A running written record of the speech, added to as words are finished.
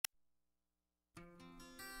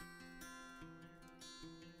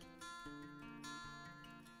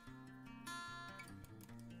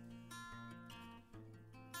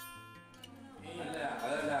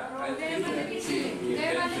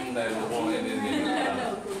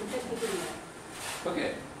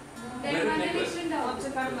Okay.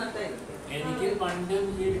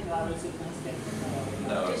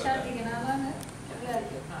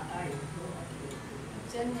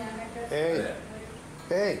 Hey.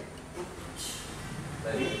 Hey.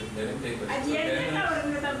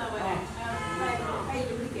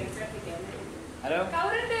 Hello?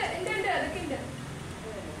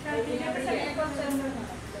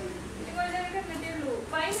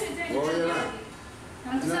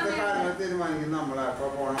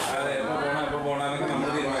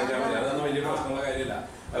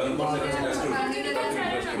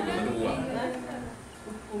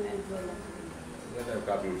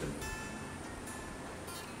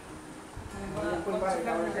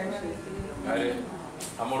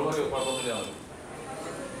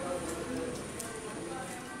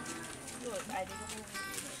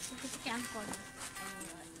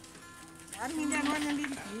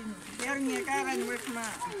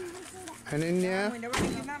 Ananya.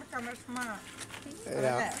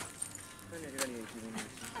 Yeah.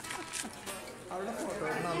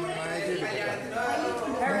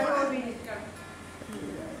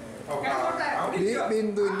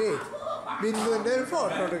 ബിന്ദുവിന്റെ ഒരു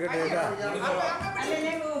photo എടുക്കട്ടെ.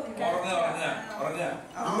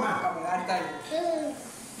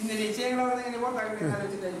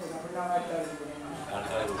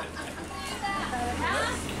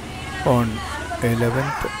 On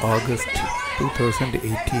 11th August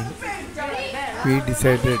 2018, we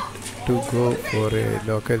decided to go for a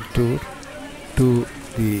local tour to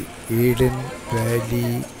the Eden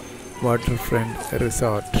Valley Waterfront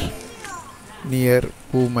Resort near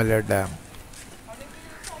Poomala Dam.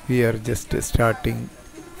 We are just starting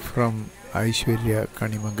from Aishwarya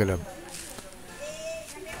Kanimangalam.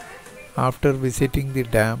 After visiting the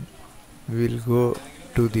dam, we will go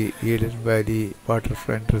to the Eden Valley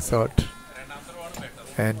Waterfront Resort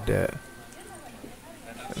and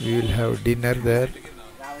we will have dinner there.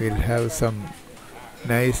 We will have some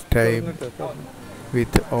nice time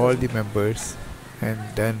with all the members and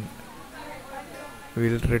then we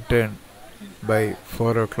will return by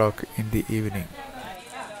 4 o'clock in the evening.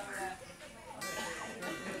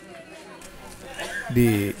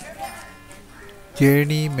 The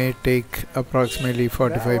journey may take approximately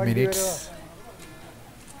 45 minutes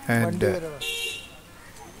and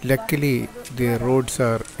luckily the roads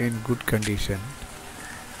are in good condition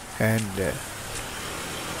and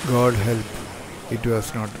God help it was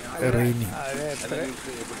not raining,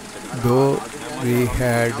 though we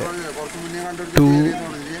had 2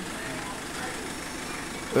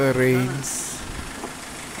 rains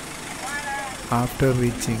after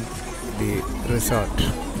reaching the resort.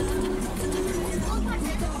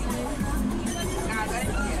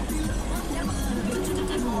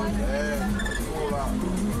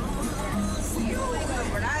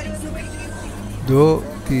 Though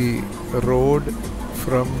the road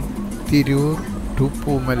from Tirur to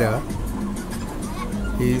Poomala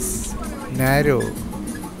is narrow,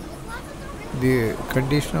 the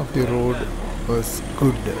condition of the road was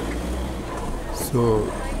good, so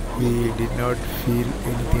we did not feel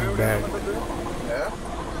anything bad.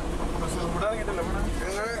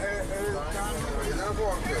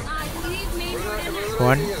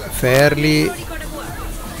 One fairly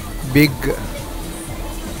big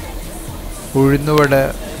Ulunuvada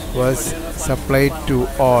was supplied to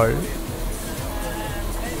all.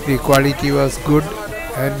 The quality was good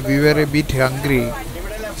and we were a bit hungry,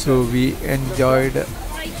 so we enjoyed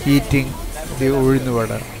eating the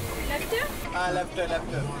Ulunuvada.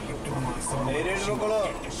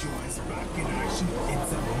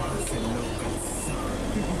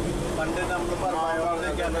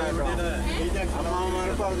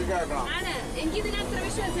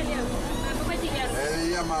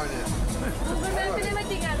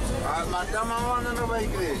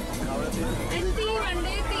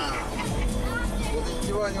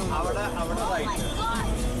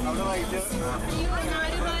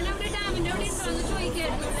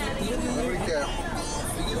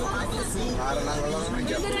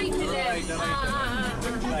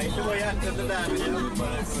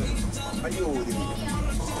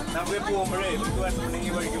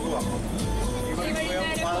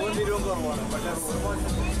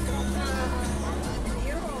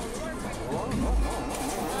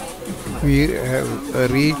 We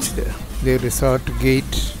have reached the resort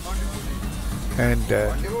gate and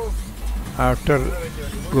after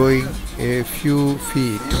going a few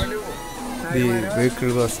feet the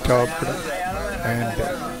vehicle was stopped and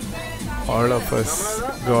all of us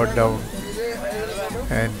got down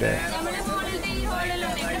and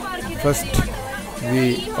first we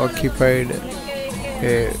occupied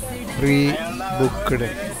a pre-booked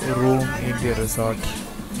room in the resort,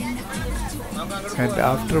 and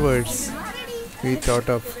afterwards we thought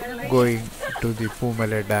of going to the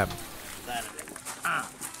Poomala Dam.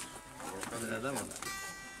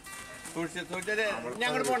 Do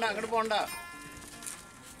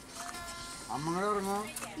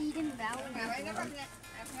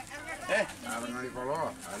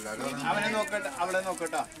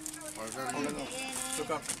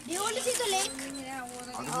you want to see the lake?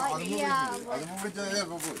 Yeah.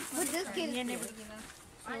 With this kid.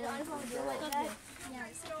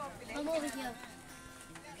 Come over here.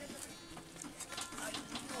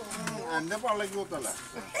 എന്റെ പള്ളക്ക് കൂത്തല്ല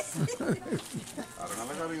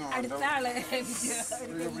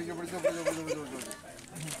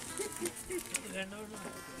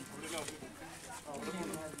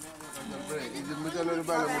ഇതിന് ചിലൊരു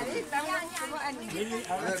ബലം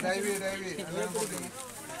ഡൈവി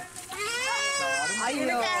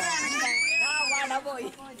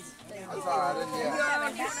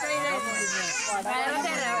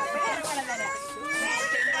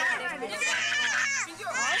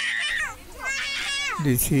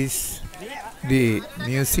This is the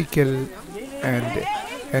musical and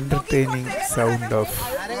entertaining sound of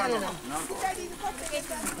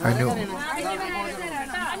Anu.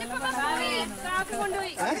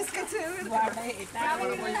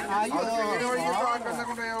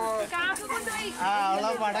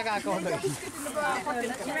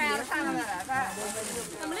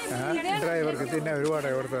 ഡ്രൈവർക്ക് പിന്നെ ഒരുപാട്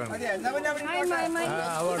കൊടുത്തതാണ്.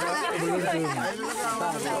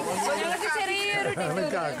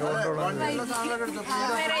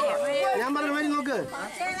 ഞാൻ പറഞ്ഞ മാതിരി നോക്ക്,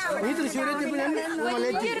 നീ തൃശ്ശൂരെത്തിയപ്പോ ഞാൻ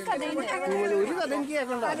ഒരു കഥ എനിക്ക്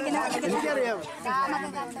കേൾക്കണ്ട, എനിക്കറിയാം.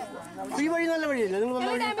 ഈ വഴി നല്ല വഴിയല്ലേ?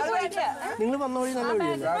 നിങ്ങൾ വന്ന വഴി നല്ല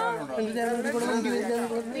വഴിയല്ലേ?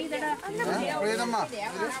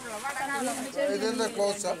 ഇതിന്റെ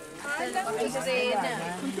ക്ലോസ്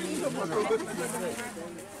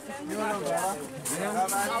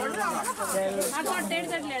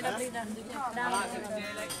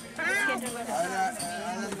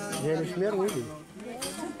ജയലക്ഷ്മി ഇറങ്ങിയില്ലേ?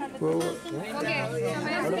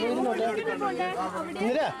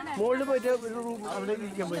 ഇങ്ങനെ മുകളിൽ പോയിട്ട് ഒരു റൂം അവിടെ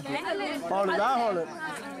ഇരിക്കാൻ പറ്റും. ഹാള്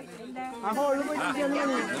ആ ഹോളിൽ പോയിട്ട്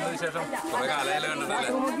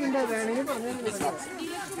വേണമെങ്കിൽ പറഞ്ഞു.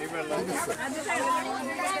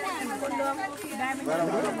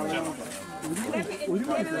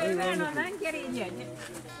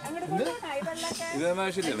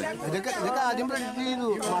 ഇതൊക്കെ ആദ്യം പ്രൊഡിക്ട് ചെയ്തു.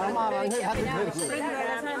 മഴ മാറാൻ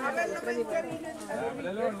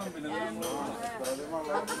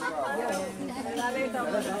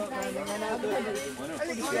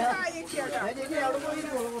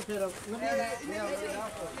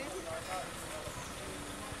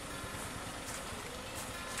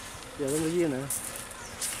ഏതാ ചെയ്യണേ?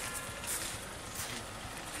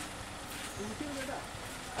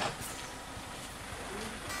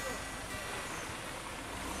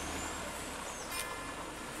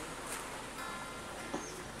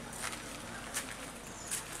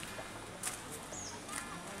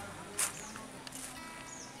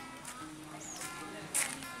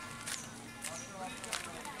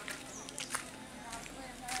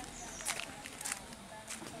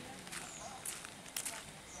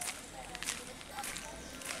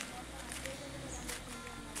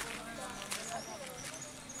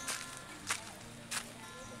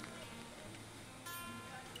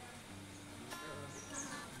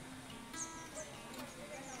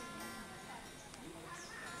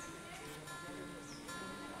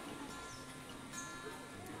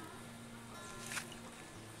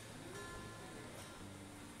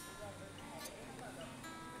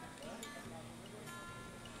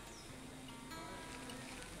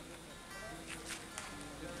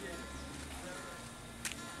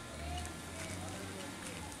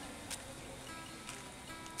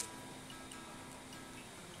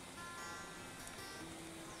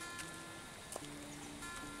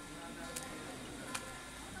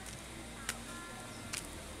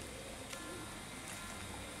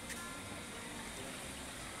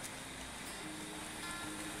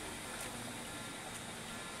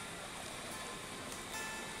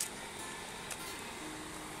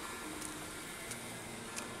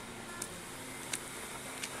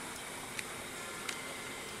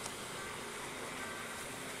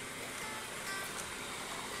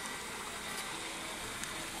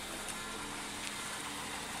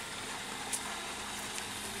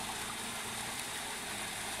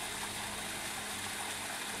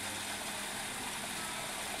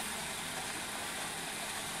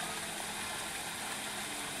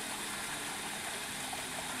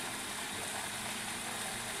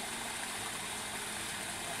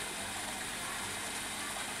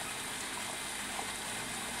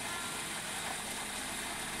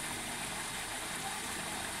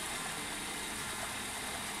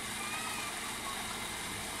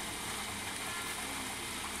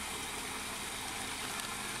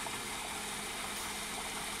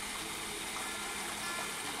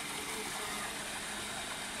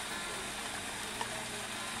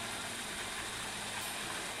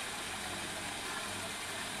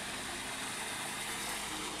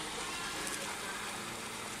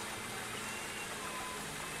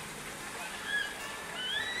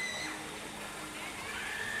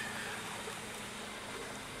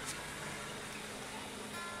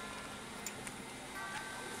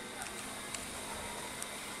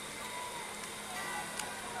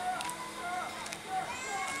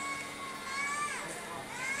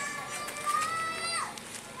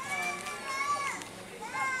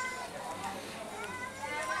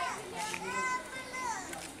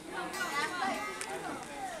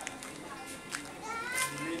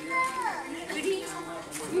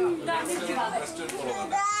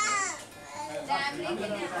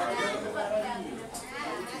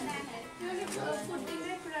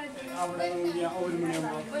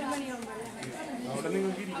 അവിടെ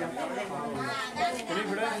നിങ്ങൾക്ക് ഇരിക്കാം.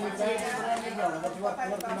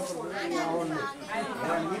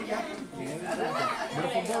 ഇവിടെ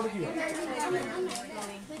ഫുഡ് കൊടുക്കുക.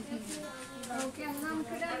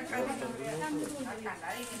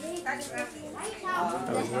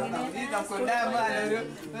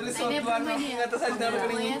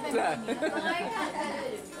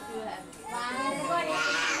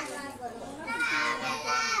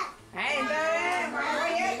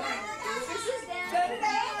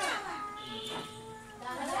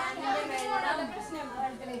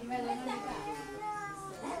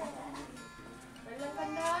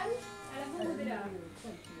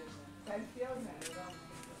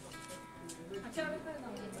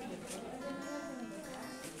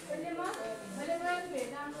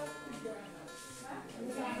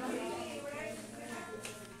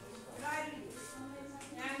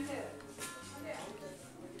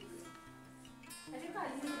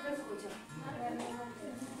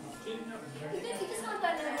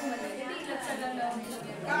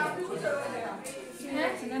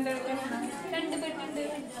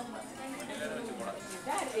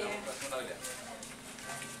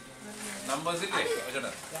 Numbers ഇല്ലേ?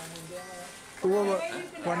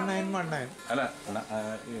 1919. അല്ല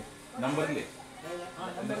നമ്പർ ഇല്ലേ?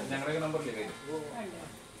 ഞങ്ങളുടെ നമ്പർ ഇല്ലേ കയ്യിൽ?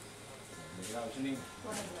 ആവശ്യം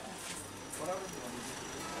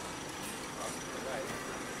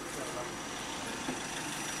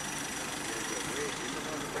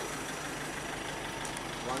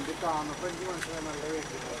വണ്ടി കാണുന്നപ്പോൾ എനിക്ക് മനസ്സിലായി നല്ല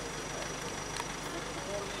വെയിറ്റ്.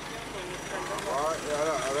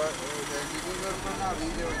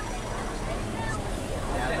 അറിയില്ല.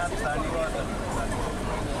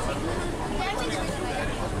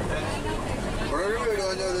 ഇവിടെ ഒരു വീട്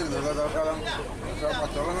ചോദിച്ചിരുന്നു തൽക്കാലം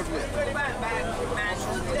പച്ചവെള്ളം കിട്ടില്ലേ.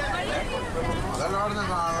 അതല്ല അവിടെ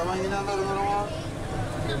കാണാൻ ഭംഗിനാന്ന് വരുന്നോ.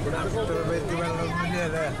 വെള്ളമൊന്നുമില്ല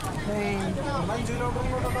അല്ലേ? 5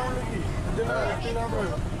 കിലോമീറ്റർ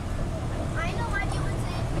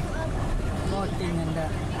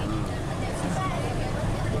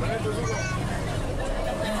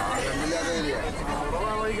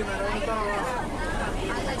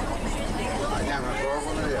ഞങ്ങൾക്ക്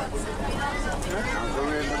കുഴപ്പമൊന്നുമില്ല. ഞങ്ങൾക്ക്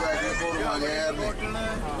വീടിന്റെ ബാക്കിൽ പൂർണ്ണമായിരുന്നു.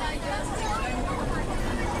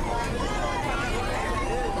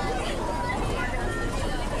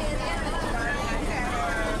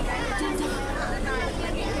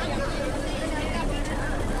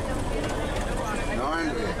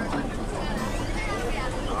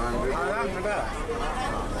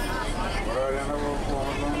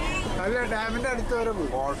 അല്ല ഡാമിന്റെ അടുത്ത് വരെ പോയി.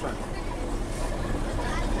 പോർഷൻ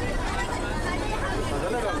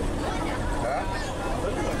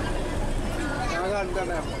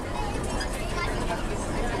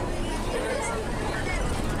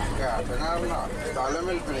സ്ഥലം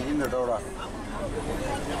വിൽപ്പനയ്ക്ക് ഉണ്ട് കേട്ടോ ഇവിടെ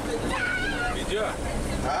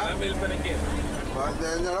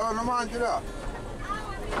ഞങ്ങളെ ഒന്നും വാങ്ങിച്ചില്ല.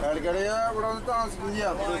 ഇടയ്ക്കിടെ ഇവിടെ ഒന്ന് താമസിക്കും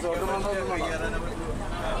ചെയ്യാം. റിസോർട്ട് വന്നോട്ടോ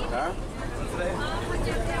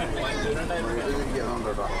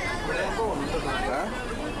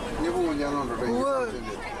ഇനി പൂഞ്ഞാന്നോട്ടോ.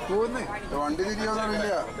 വണ്ടി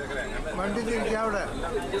തിരിയാന്നറിയില്ല. വണ്ടി തിരിക്കാം അവിടെ.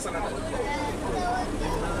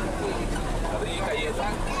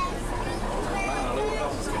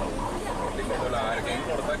 ആർക്കെങ്കിലും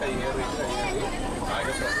കൊടുത്താൽ കൈകേറി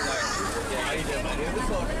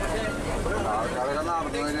ആൾക്കാരൊക്കെ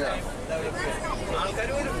നടന്നു വരിക. ആൾക്കാർ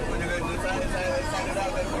വരും.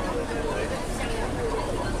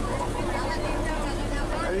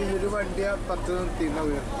 ഒരു വണ്ടി 10 നിർത്തിയിരുന്ന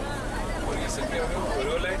വീട്.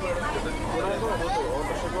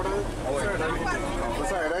 നമുക്ക്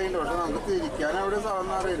സൈഡായിട്ടോ. പക്ഷെ നമുക്ക് തിരിക്കാൻ അവിടെ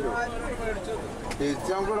സാധനം അറിയില്ലോ.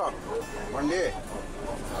 തിരിച്ച് നമുക്ക് ഇടാം വണ്ടിയെ.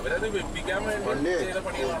 അവരത് വെപ്പിക്കാൻ വേണ്ടി വണ്ടിയെ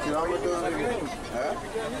തിരിച്ചിടാൻ പറ്റുമെന്ന്.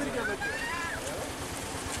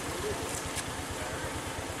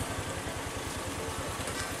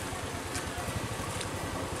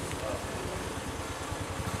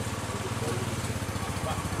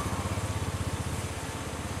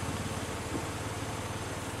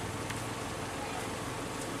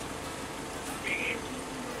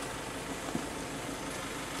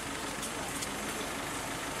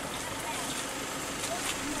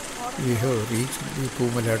 We have reached the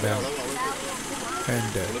Poomala Dam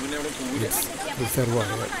and its reservoir.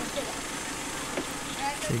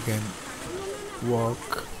 We can walk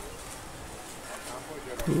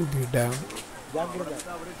through the dam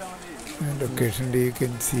and occasionally you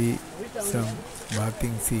can see some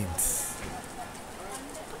bathing scenes.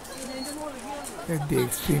 At the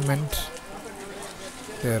extreme end,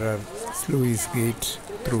 there are sluice gates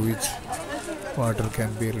through which water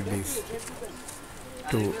can be released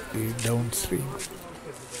to the downstream.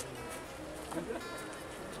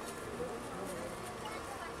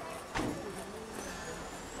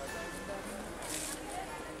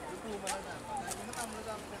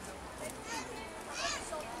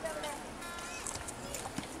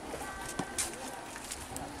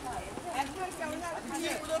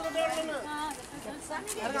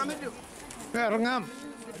 ഇറങ്ങാം.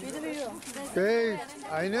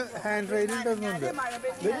 അതിന് hand rail ഉണ്ടെന്നുണ്ട്.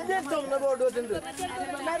 വലിയ ചുവന്ന board വെച്ചിട്ടുണ്ട്.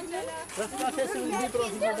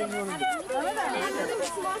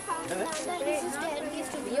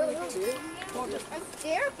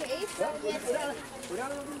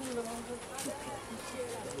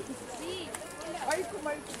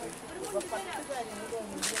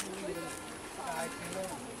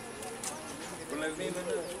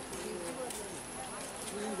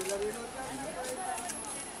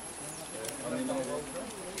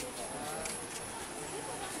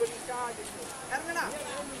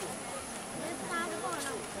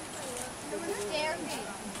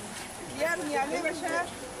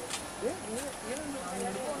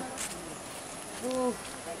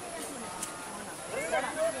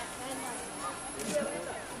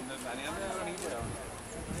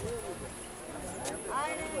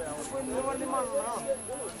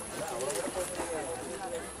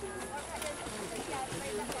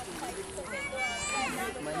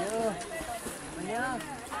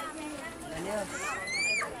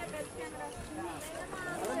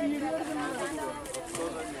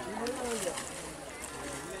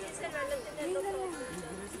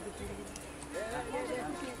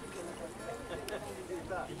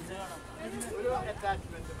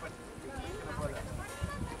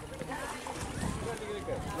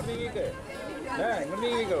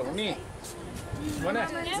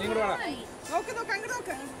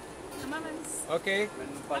 Okay.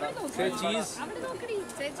 Say cheese.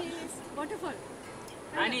 Say cheese. Waterfall.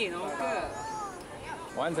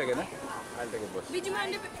 One second. I'll take a bus. Which man?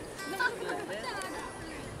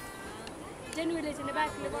 Gen village in the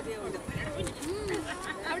back.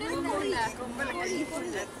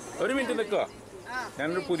 ഒരു minute നിൽക്കുക.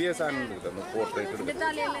 ഞാനൊരു പുതിയ സാധനം എടുക്കുന്നു. പോർട്രേറ്റ് എടുക്കുന്നു.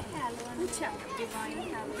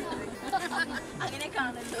 അങ്ങനെ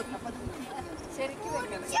കാണല്ലോ. ശരിക്കും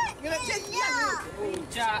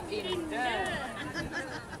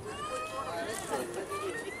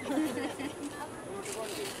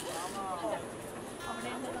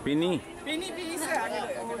പിനി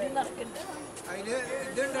അതില്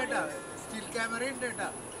ഇതുണ്ട് കേട്ടാ, സ്റ്റിൽ ക്യാമറ ഉണ്ട് കേട്ടാ,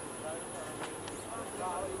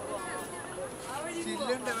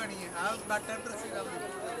 സ്റ്റില്ലുണ്ട് വേണമെങ്കിൽ ആ ബട്ടൺ പ്രസ് ചെയ്താൽ മതി.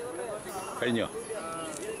 കഴിഞ്ഞോ?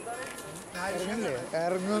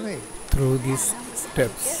 ഇറങ്ങുന്നേ. Through these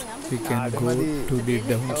steps we can go to the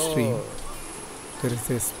downstream. There is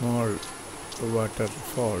a small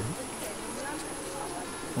waterfall.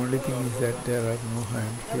 Only thing is that there are no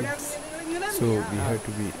handrails, so we have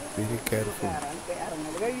to be very careful.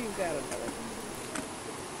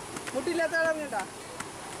 മുട്ടില്ലാത്ത ഇറങ്ങണ്ട,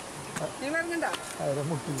 നിങ്ങൾ ഇറങ്ങണ്ട,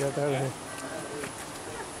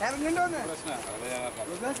 ഇറങ്ങണ്ടോന്ന്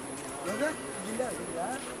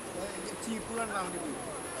ചീപ്പ് കണ്ടാൽ മതി.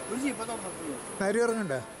 ഒരു ചീപ്പ് തുറന്നിട്ടുള്ളൂ. ആരും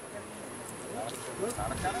ഇറങ്ങണ്ട.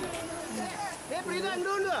 പ്രീത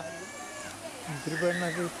എന്തുകൊണ്ടുവാ ഇത്തിരി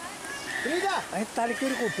പെണ്ണാക്കി പ്രീത അതിന്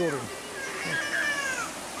തലയ്ക്കൊരു കൊട്ടു കൊടുക്കും.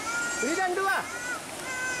 പ്രീത എന്തുവാ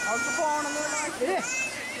അവർക്ക് പോകണമെന്ന്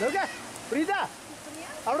നോക്ക. പ്രീത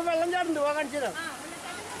അവിടെ വെള്ളം ചാടുന്നുണ്ട്, പോകാൻ കാണിച്ചു തരാം.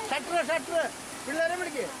 ഷട്ടർ പിള്ളേരെ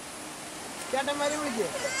വിളിക്ക്, ചേട്ടന്മാരെ വിളിക്ക്.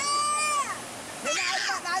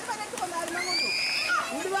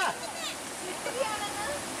 ഇങ്ങോട്ട് വാ.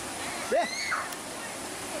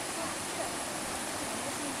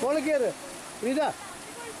 മോള് കയറ് പ്രീത.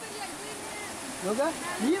 നോക്ക,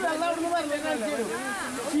 ഈ വെള്ളം അവിടെ നിന്ന് പറഞ്ഞു കാണിച്ചു തരും.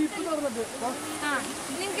 ചീപ്പ് തുറന്നിട്ട്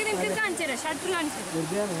നിങ്ങൾക്ക് കാണിച്ചു തരാം. ഷട്ടർ കാണിച്ചു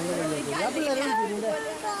തരാം. ആ പിള്ളേരെ വിളിക്കും.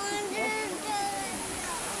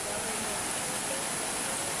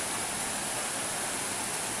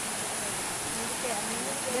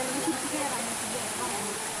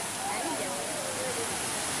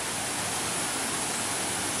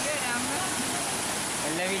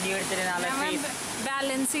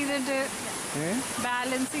 ബാലൻസ് ചെയ്തിട്ട്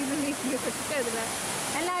വീഡിയോ എടുത്തില്ല.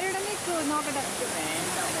 എല്ലാവരും ഇവിടെ നിൽക്കൂ, നോക്കട്ടെ.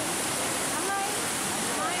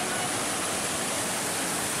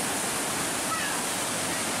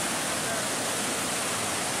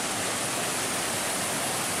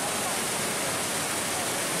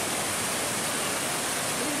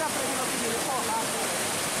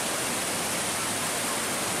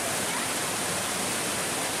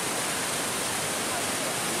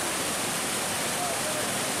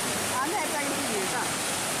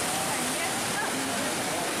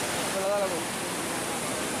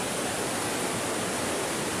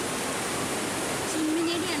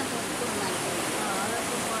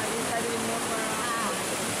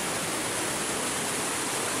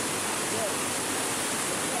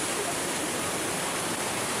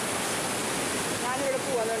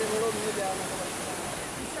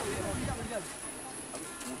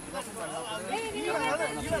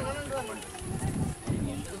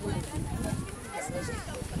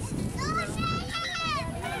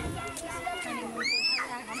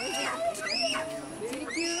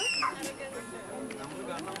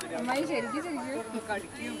 അമ്മായി ശരിക്കും ശരിക്കും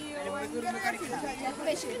കളിക്കും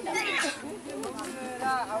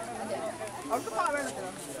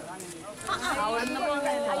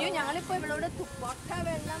അയ്യോ ഞങ്ങളിപ്പോ ഇവളോട് തുപ്പൊട്ട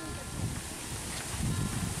വെള്ളം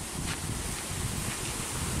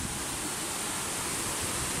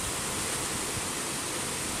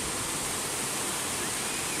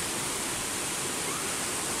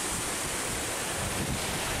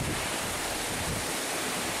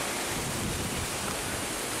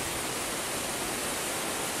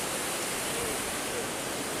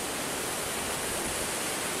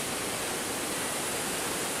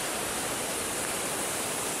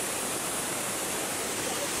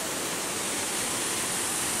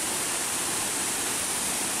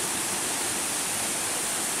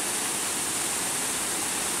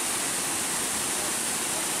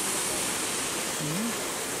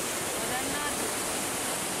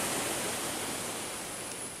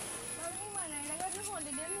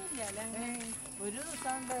ഒരു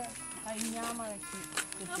ദിവസം കഴിഞ്ഞാ മഴയ്ക്ക്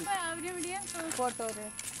കോട്ടൂര്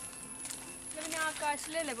പിന്നെ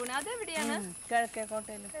ആകാശിലല്ലേ പോണേ അതെവിടെയാണ് കിഴക്കേ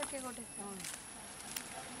കോട്ടയിൽ കിഴക്കേ Kottayam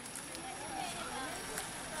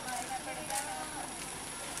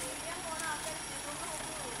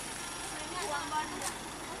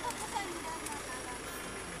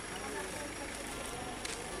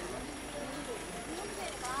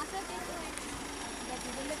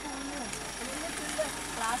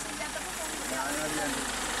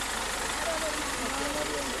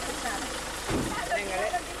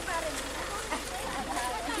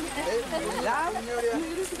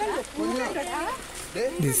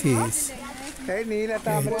This is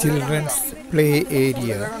a children's play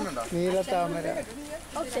area,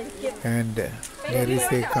 and there is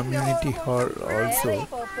a community hall also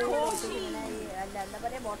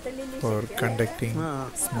for conducting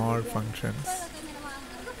small functions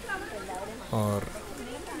or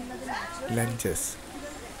lunches.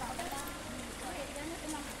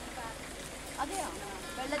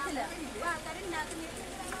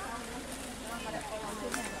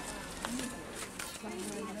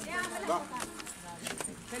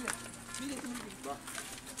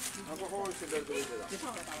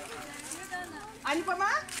 Anupama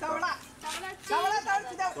തവള തവള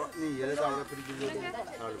തവള നീ ഏത് തവള പിടിക്കുന്നത്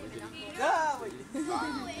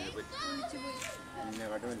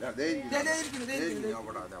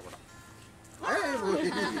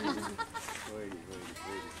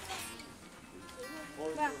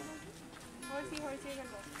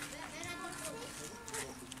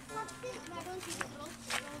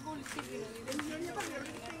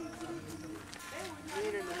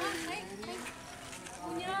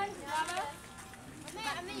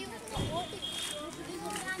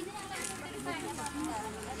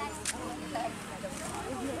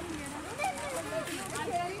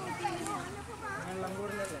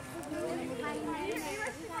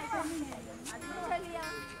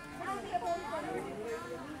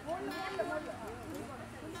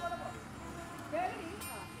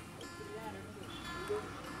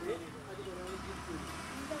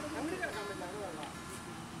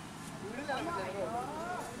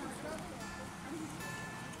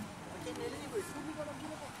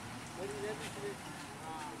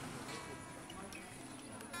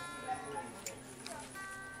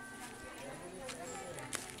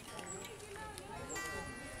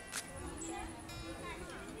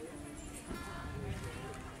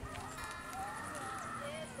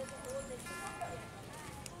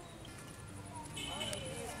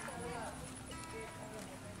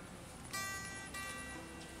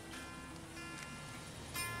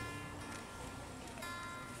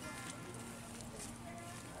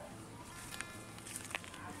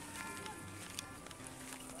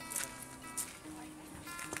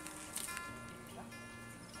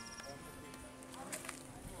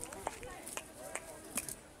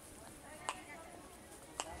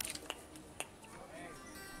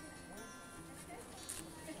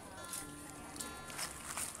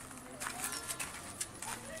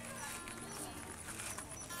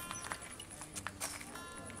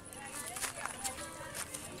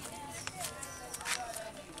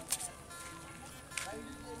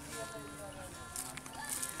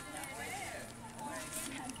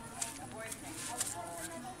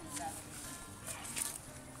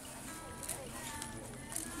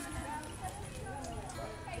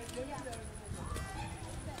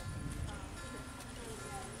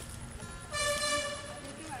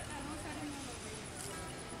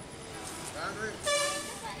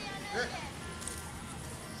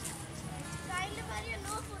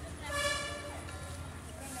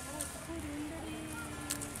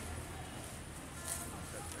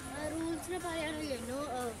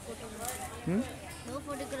No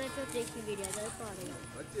photographer taking video. That's all.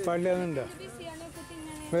 പള്ളിയൊന്നുണ്ടോ?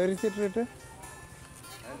 വേറിച്ചിട്ടിട്ട്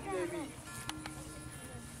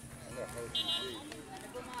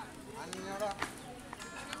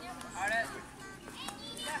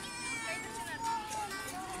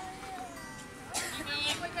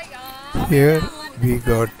Here we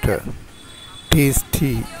got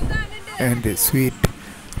tasty and sweet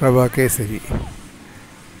rava kesari,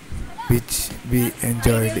 which we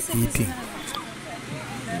enjoyed eating.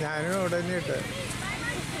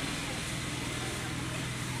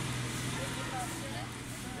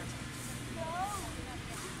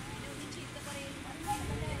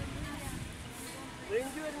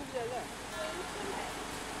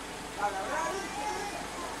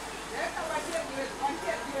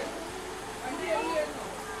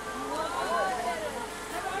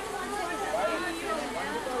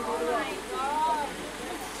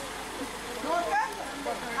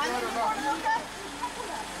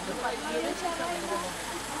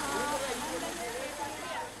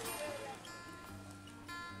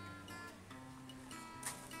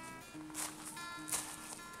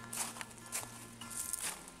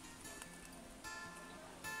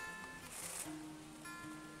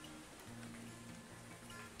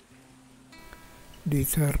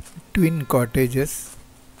 These are twin cottages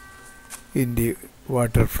in the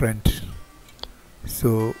waterfront.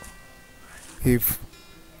 So if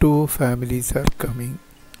two families are coming,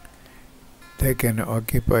 they can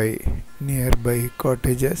occupy nearby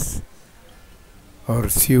cottages or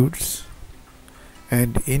suites,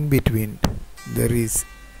 and in between there is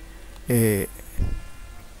a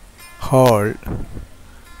hall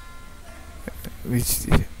which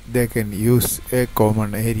they can use a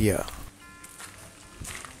common area.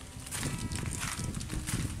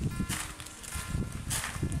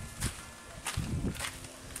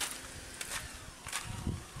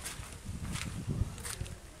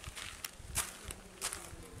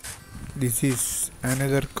 This is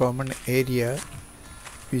another common area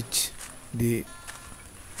which the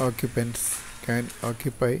occupants can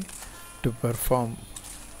occupy to perform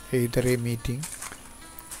either a meeting,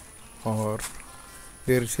 or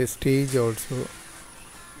there is a stage also.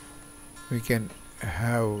 We can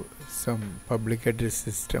have some public address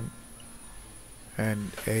system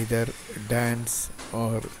and either dance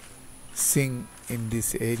or sing in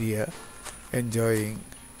this area, enjoying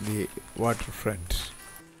the waterfront.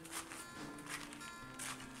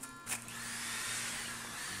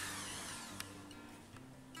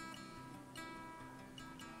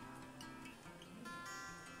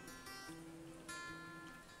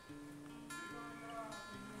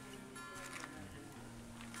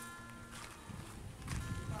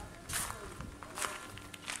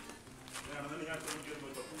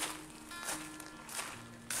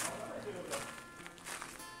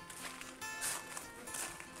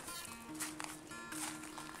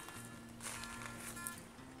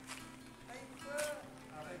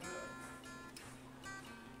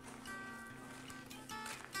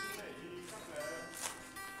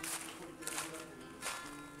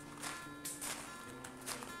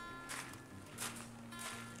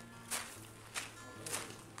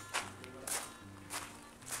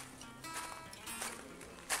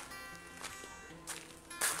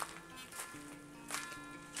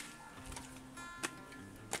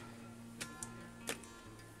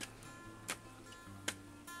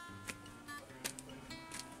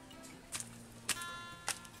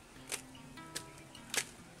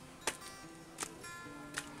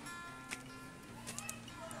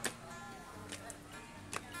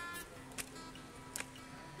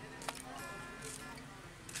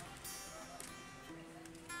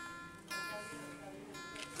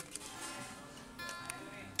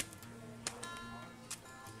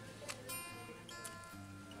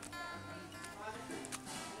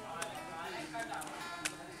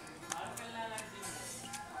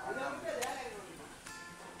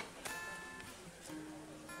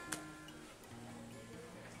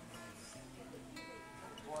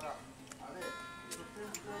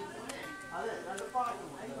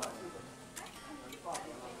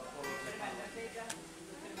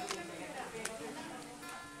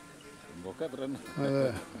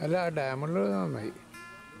 അല്ല ആ ഡാമുള്ളത് നന്നായി.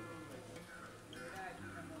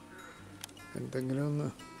 എന്തെങ്കിലും ഒന്ന്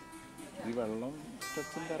ഈ വെള്ളം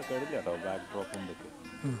സ്റ്റെപ്പിൻ്റെ ഇറക്കാടില്ല കേട്ടോ, back ഡ്രോപ്പിൻ്റെ ഒക്കെ.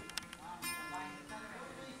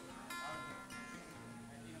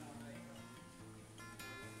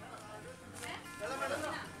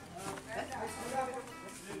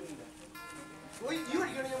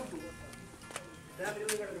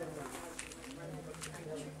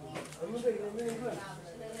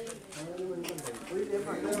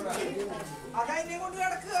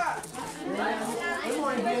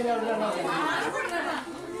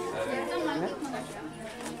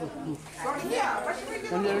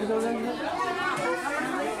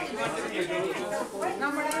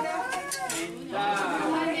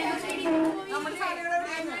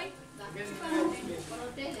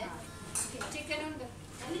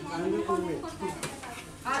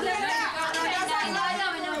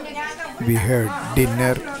 We had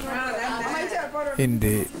dinner in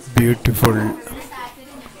the beautiful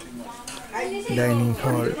dining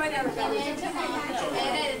hall,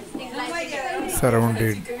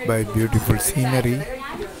 surrounded by beautiful scenery,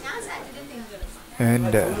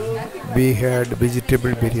 and we had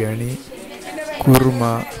vegetable biryani,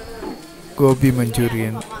 kurma, gobi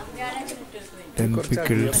Manchurian, then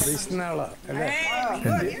pickles,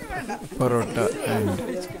 and parota and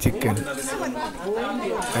chicken,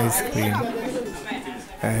 ice cream,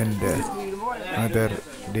 and other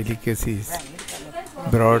delicacies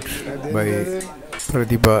brought by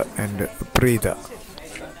Pratibha and Preeta.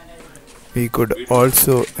 We could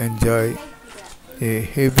also enjoy a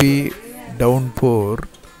heavy downpour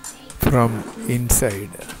from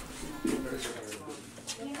inside.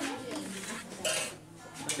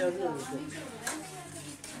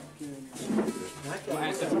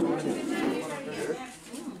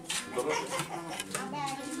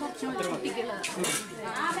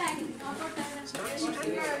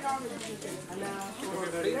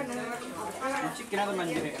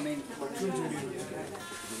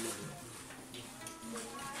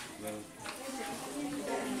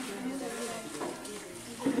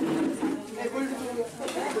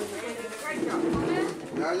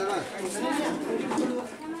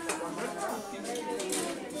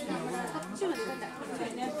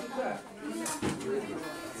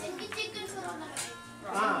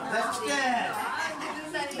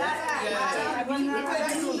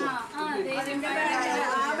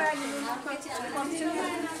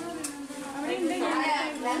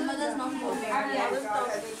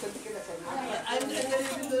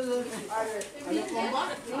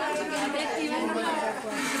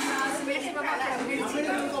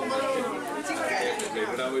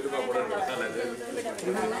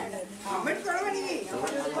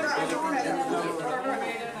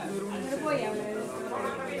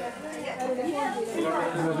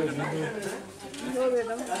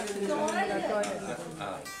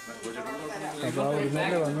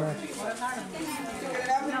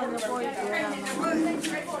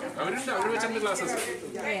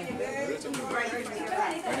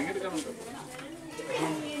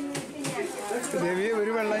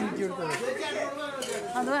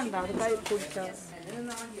 അത് വേണ്ട അത് കൈ കുടിച്ചാൽ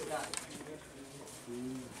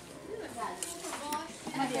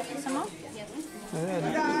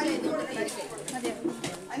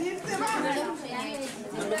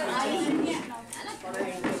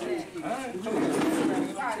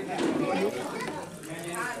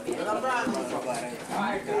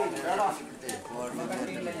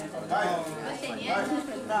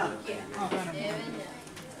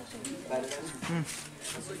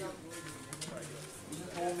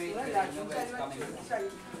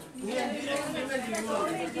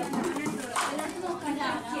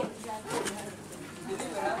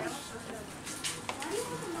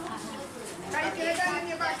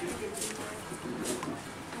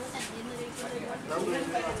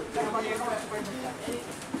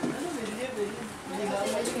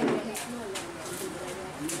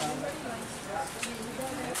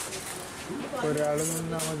ഒരാളും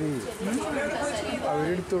നിന്നാൽ മതി,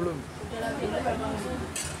 അവരെടുത്തോളും.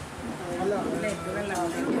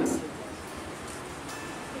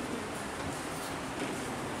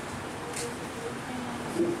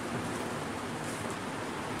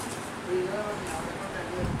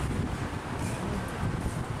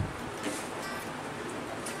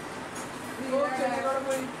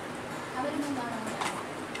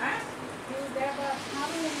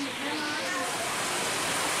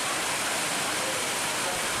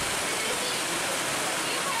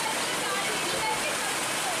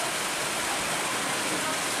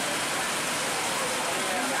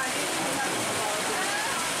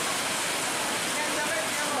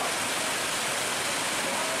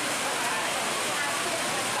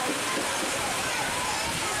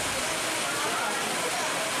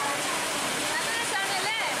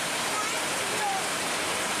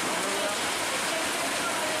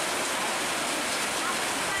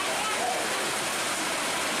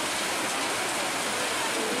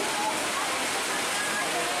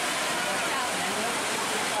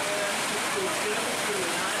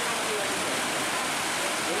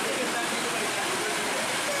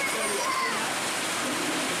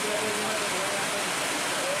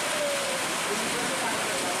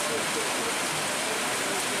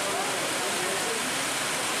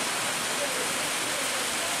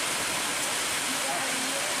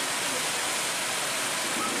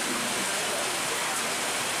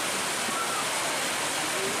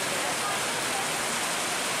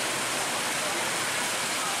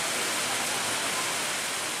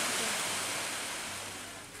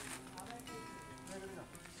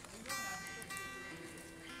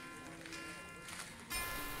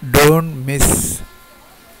 don't miss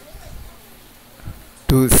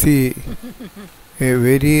to see a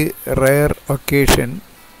very rare occasion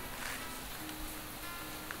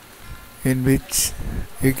in which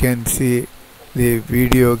you can see the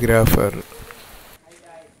videographer.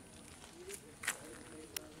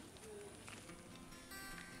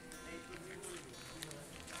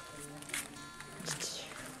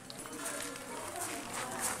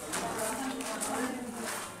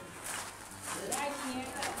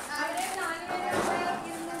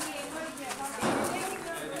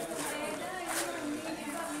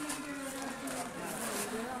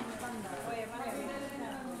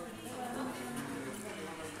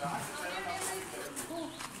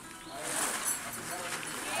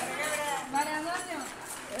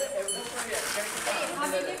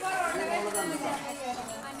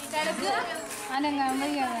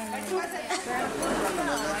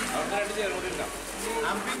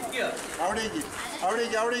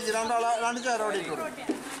 അവിടേക്ക് രണ്ട് ചേർ അവിടേക്ക്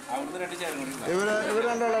ഇവര്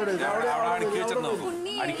രണ്ടാൾ അവിടെ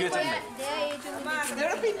ഉണ്ണി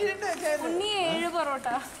 7 പൊറോട്ട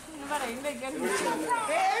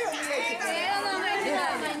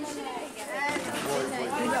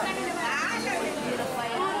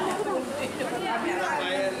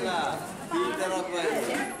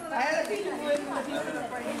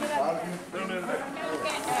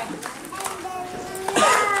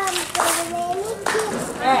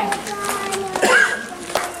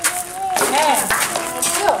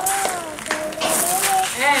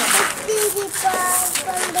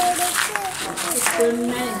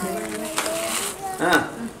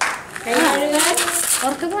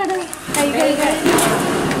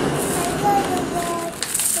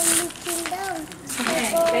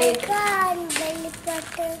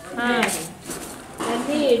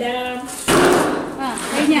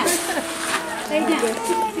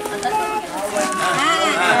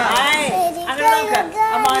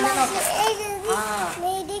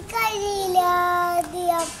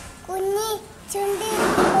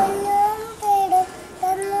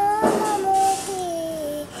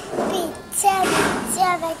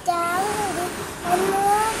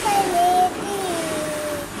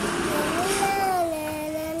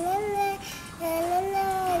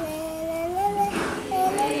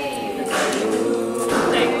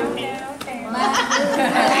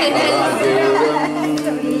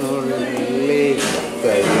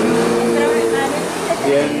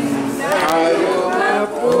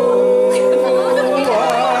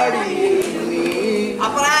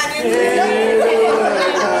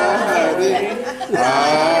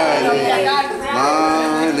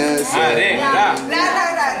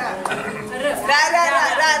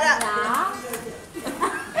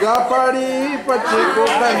കാപ്പാടി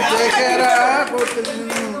പച്ചക്കൂട്ടം ചേക്കര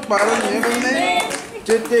പറഞ്ഞിടുന്നേ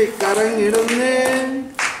ചുറ്റിക്കറങ്ങിടുന്നേ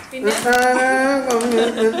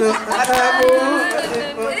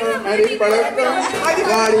അരിപ്പഴക്കം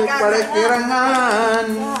കാടിപ്പഴക്കിറങ്ങാൻ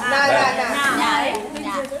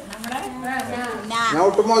ഞാൻ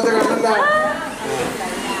ഒട്ടും മോശം കണ്ടല്ല.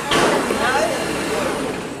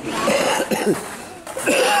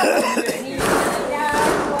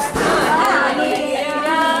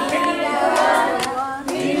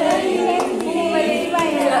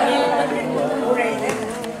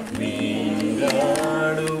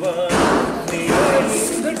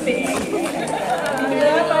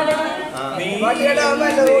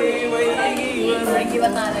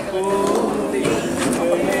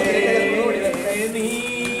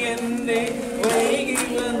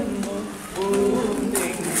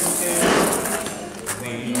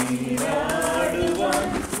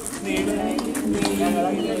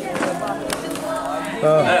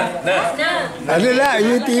 അല്ലല്ല,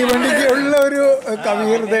 ഈ തീവണ്ടിക്കുള്ള ഒരു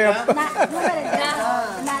കവിഹൃദയം.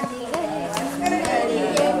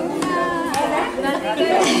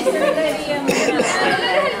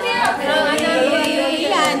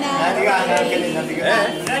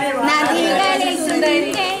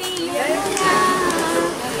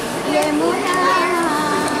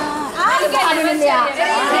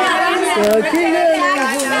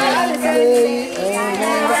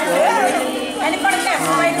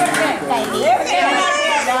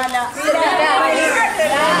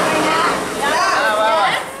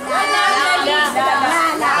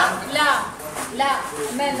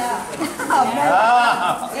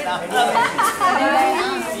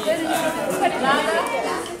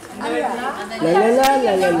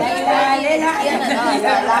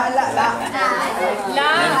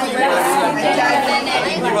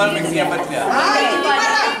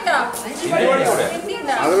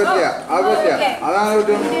 അത് പറ്റിയ അതാണ്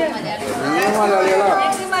കുറ്റം. ഞങ്ങൾ മലയാളികളാ.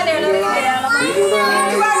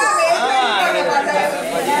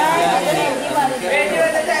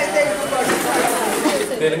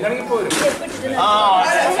 തെലുങ്കാണെങ്കിൽ പോരും.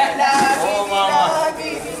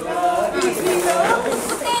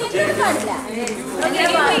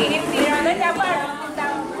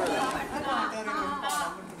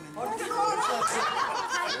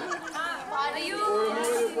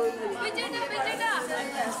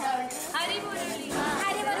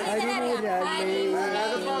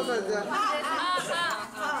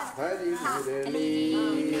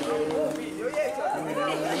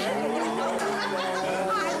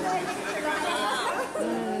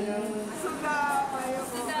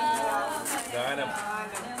 ഗാനം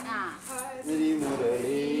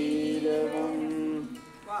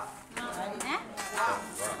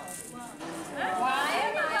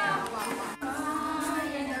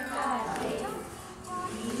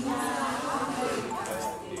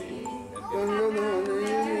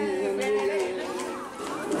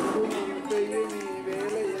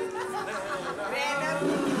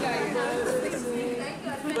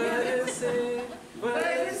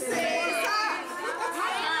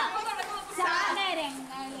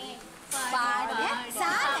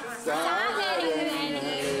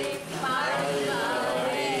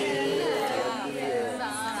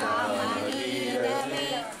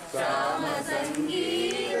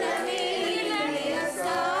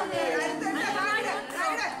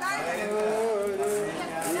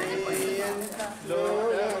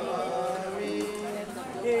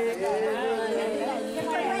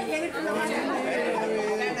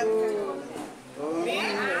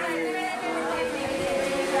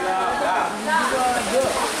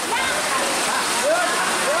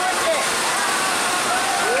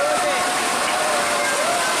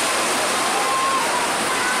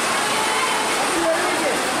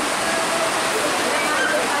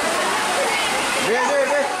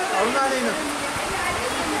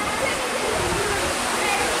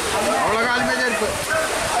അവളെ കാലിമേ ചേർപ്പ്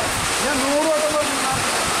ഞാൻ 100 വട്ടം പറഞ്ഞു.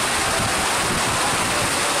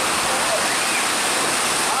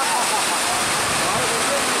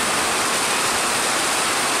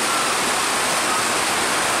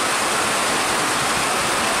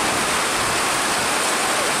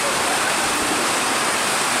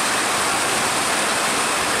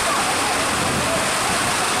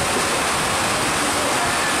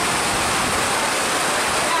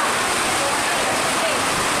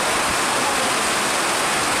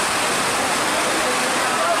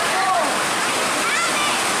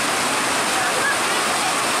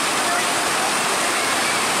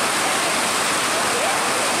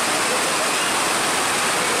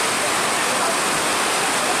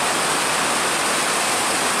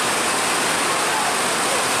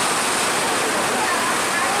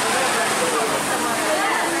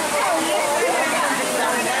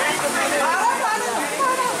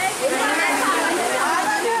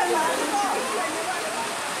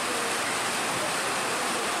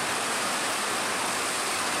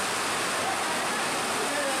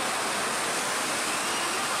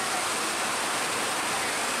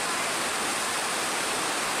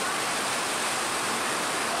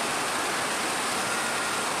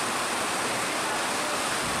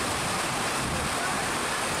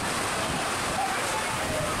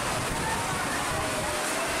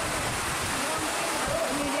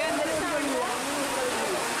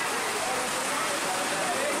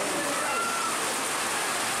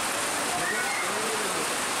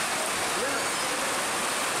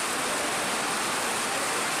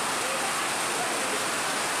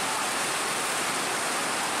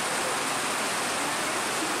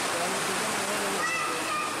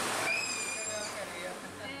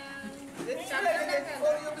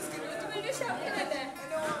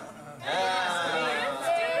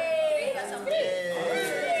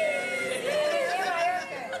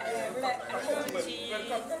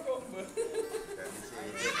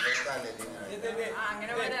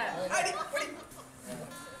 അങ്ങനെ